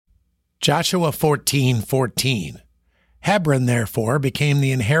Joshua 14:14. Hebron therefore became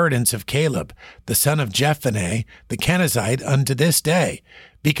the inheritance of Caleb, the son of Jephunneh, the Kenizzite, unto this day,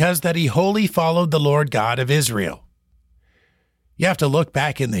 because that he wholly followed the Lord God of Israel. You have to look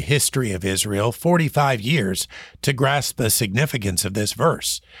back in the history of Israel 45 years to grasp the significance of this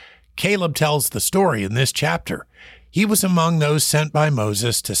verse. Caleb tells the story in this chapter. He was among those sent by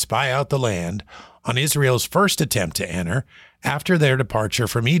Moses to spy out the land on Israel's first attempt to enter after their departure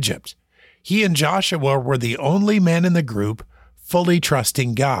from Egypt. He and Joshua were the only men in the group fully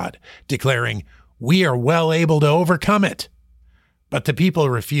trusting God, declaring, "We are well able to overcome it." But the people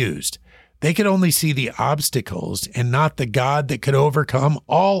refused. They could only see the obstacles and not the God that could overcome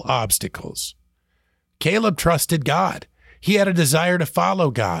all obstacles. Caleb trusted God. He had a desire to follow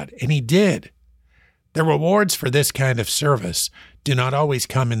God, and he did. The rewards for this kind of service do not always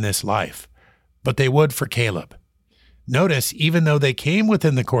come in this life, but they would for Caleb. Notice, even though they came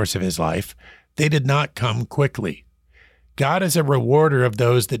within the course of his life, they did not come quickly. God is a rewarder of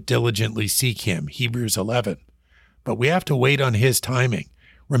those that diligently seek him, Hebrews 11. But we have to wait on his timing,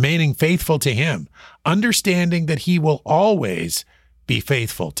 remaining faithful to him, understanding that he will always be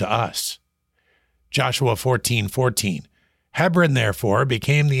faithful to us. Joshua 14:14. Hebron therefore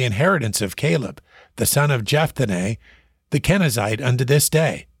became the inheritance of Caleb, the son of Jephunneh, the Kenizzite, unto this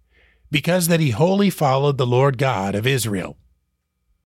day, because that he wholly followed the Lord God of Israel.